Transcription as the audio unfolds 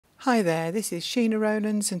Hi there, this is Sheena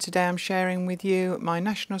Rowlands and today I'm sharing with you my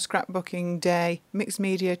National Scrapbooking Day Mixed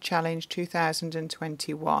Media Challenge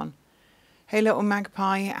 2021. Hey Little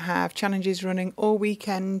Magpie have challenges running all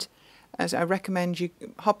weekend, as I recommend you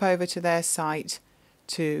hop over to their site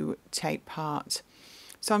to take part.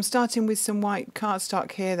 So I'm starting with some white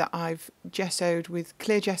cardstock here that I've gessoed with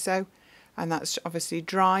clear gesso, and that's obviously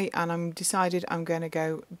dry, and I'm decided I'm going to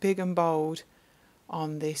go big and bold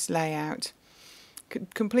on this layout.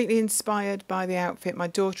 Completely inspired by the outfit my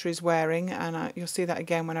daughter is wearing, and you'll see that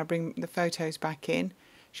again when I bring the photos back in.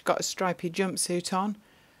 She's got a stripy jumpsuit on,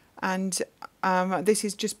 and this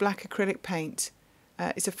is just black acrylic paint.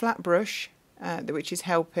 It's a flat brush which is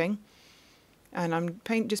helping, and I'm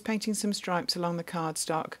just painting some stripes along the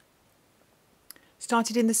cardstock.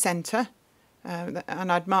 Started in the centre, and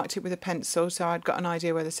I'd marked it with a pencil, so I'd got an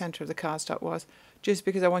idea where the centre of the cardstock was, just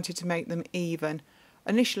because I wanted to make them even.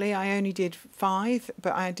 Initially I only did 5,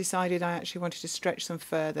 but I decided I actually wanted to stretch them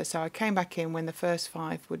further, so I came back in when the first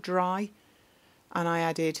 5 were dry and I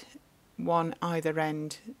added 1 either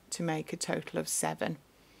end to make a total of 7.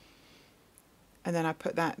 And then I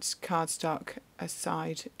put that cardstock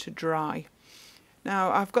aside to dry. Now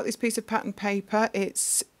I've got this piece of pattern paper.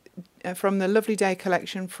 It's from the Lovely Day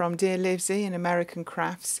collection from Dear Livesey in American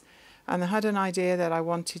Crafts, and I had an idea that I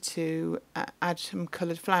wanted to add some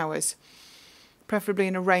coloured flowers, preferably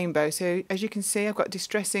in a rainbow. So as you can see, I've got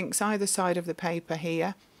distress inks either side of the paper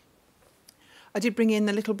here. I did bring in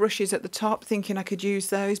the little brushes at the top, thinking I could use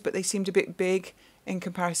those, but they seemed a bit big in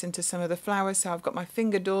comparison to some of the flowers, so I've got my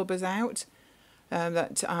finger daubers out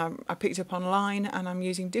that I picked up online, and I'm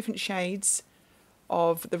using different shades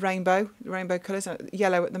of the rainbow colours,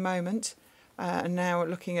 yellow at the moment, and now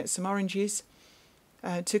looking at some oranges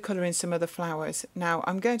to colour in some of the flowers. Now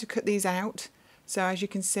I'm going to cut these out. So as you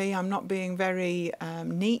can see, I'm not being very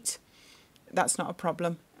neat. That's not a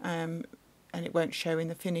problem, and it won't show in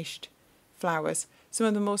the finished flowers. Some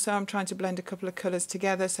of them also I'm trying to blend a couple of colours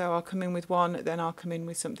together, so I'll come in with one, then I'll come in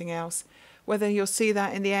with something else. Whether you'll see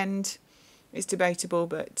that in the end is debatable,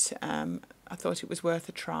 but I thought it was worth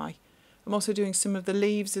a try. I'm also doing some of the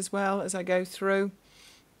leaves as well as I go through.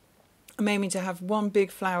 I'm aiming to have one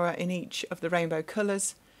big flower in each of the rainbow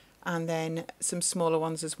colours, and then some smaller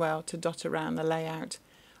ones as well to dot around the layout.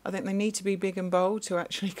 I think they need to be big and bold to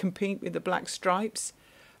actually compete with the black stripes.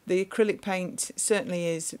 The acrylic paint certainly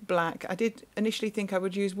is black. I did initially think I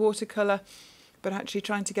would use watercolour, but actually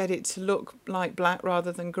trying to get it to look like black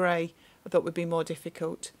rather than grey I thought would be more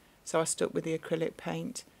difficult, so I stuck with the acrylic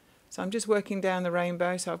paint. So I'm just working down the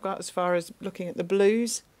rainbow, so I've got as far as looking at the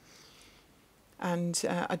blues, and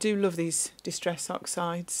I do love these Distress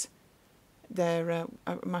Oxides. They're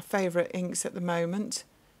my favourite inks at the moment,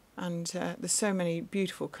 and there's so many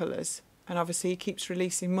beautiful colours, and obviously he keeps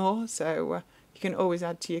releasing more, so you can always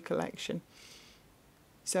add to your collection.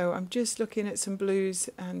 So I'm just looking at some blues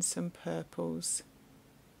and some purples,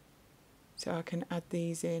 so I can add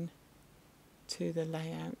these in to the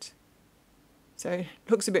layout. So it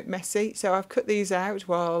looks a bit messy, so I've cut these out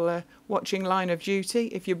while watching Line of Duty.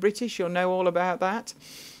 If you're British, you'll know all about that,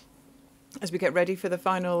 as we get ready for the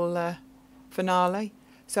final finale.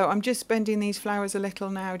 So I'm just bending these flowers a little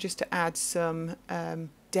now just to add some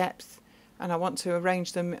depth, and I want to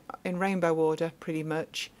arrange them in rainbow order pretty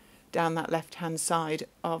much down that left hand side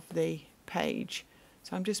of the page.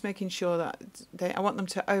 So I'm just making sure that I want them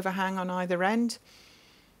to overhang on either end,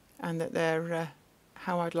 and that they're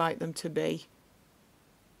how I'd like them to be.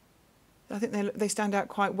 I think they stand out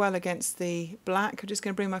quite well against the black. I'm just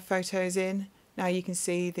going to bring my photos in. Now you can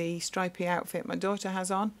see the stripy outfit my daughter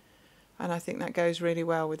has on, and I think that goes really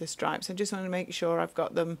well with the stripes. I just want to make sure I've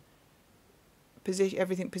got them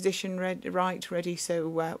everything positioned ready, so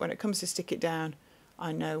when it comes to stick it down,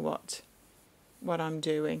 I know what I'm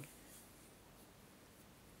doing.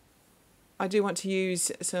 I do want to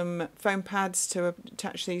use some foam pads to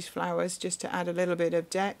attach these flowers just to add a little bit of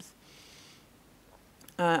depth.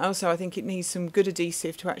 Also, I think it needs some good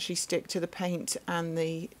adhesive to actually stick to the paint and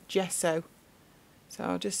the gesso. So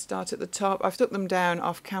I'll just start at the top. I've stuck them down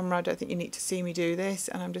off camera. I don't think you need to see me do this,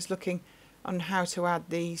 and I'm just looking on how to add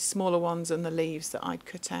the smaller ones and the leaves that I'd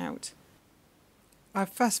cut out. I've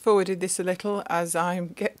fast forwarded this a little as I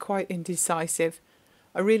get quite indecisive.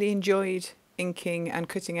 I really enjoyed inking and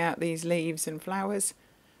cutting out these leaves and flowers,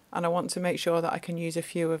 and I want to make sure that I can use a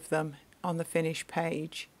few of them on the finished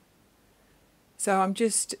page. So I'm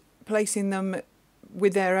just placing them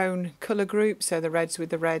with their own colour group, so the reds with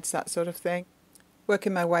the reds, that sort of thing.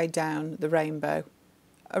 Working my way down the rainbow.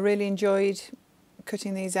 I really enjoyed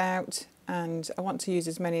cutting these out, and I want to use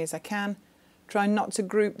as many as I can. Try not to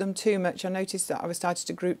group them too much. I noticed that I was starting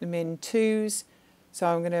to group them in twos, So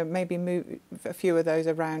I'm going to maybe move a few of those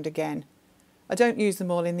around again. I don't use them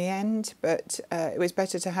all in the end, but it was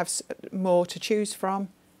better to have more to choose from.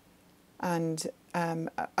 And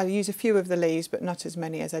I use a few of the leaves, but not as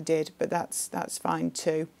many as I did, but that's fine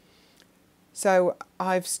too. So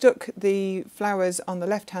I've stuck the flowers on the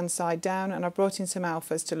left hand side down, and I've brought in some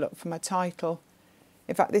alphas to look for my title.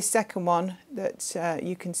 In fact, this second one that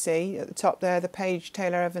you can see at the top there, the Page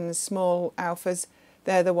Taylor Evans small alphas,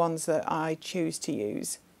 they're the ones that I choose to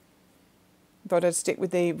use. But I'd stick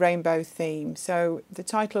with the rainbow theme. So the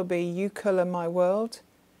title will be You Colour My World,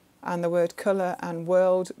 and the word colour and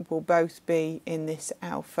world will both be in this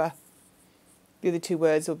alpha. The other two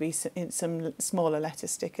words will be in some smaller letter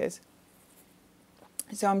stickers.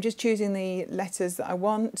 So I'm just choosing the letters that I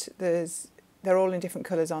want. They're all in different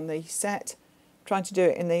colours on the set. I'm trying to do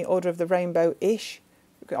it in the order of the rainbow-ish.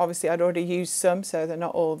 Obviously I'd already used some, so they're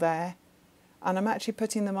not all there. And I'm actually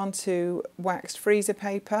putting them onto waxed freezer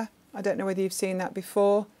paper. I don't know whether you've seen that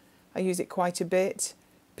before. I use it quite a bit,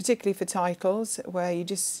 particularly for titles, where you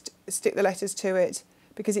just stick the letters to it.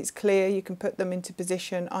 Because it's clear, you can put them into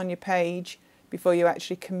position on your page before you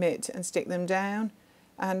actually commit and stick them down.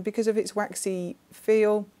 And because of its waxy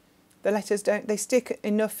feel, the letters they stick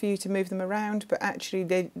enough for you to move them around, but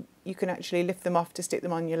actually you can actually lift them off to stick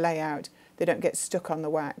them on your layout. They don't get stuck on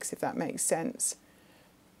the wax, if that makes sense.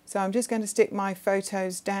 So I'm just going to stick my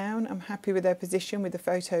photos down. I'm happy with their position with the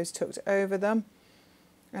photos tucked over them.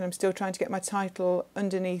 And I'm still trying to get my title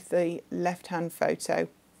underneath the left-hand photo.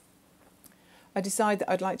 I decide that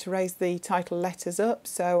I'd like to raise the title letters up,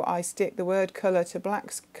 so I stick the word colour to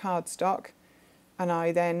black cardstock, and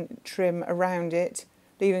I then trim around it,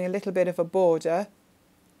 leaving a little bit of a border.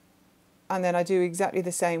 And then I do exactly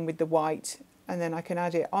the same with the white, and then I can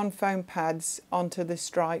add it on foam pads onto the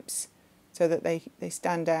stripes so that they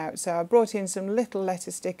stand out. So I brought in some little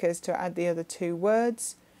letter stickers to add the other two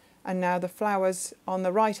words, and now the flowers on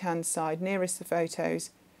the right hand side nearest the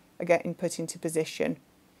photos are getting put into position.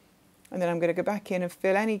 And then I'm going to go back in and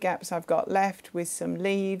fill any gaps I've got left with some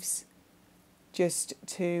leaves, just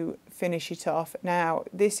to finish it off. Now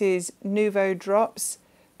this is Nuvo drops,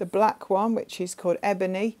 the black one, which is called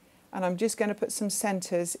Ebony, and I'm just going to put some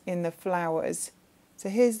centres in the flowers. So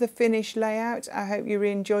here's the finished layout. I hope you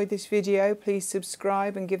really enjoyed this video. Please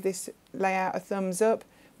subscribe and give this layout a thumbs up.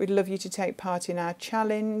 We'd love you to take part in our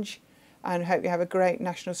challenge, and hope you have a great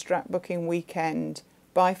National Scrapbooking weekend.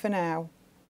 Bye for now.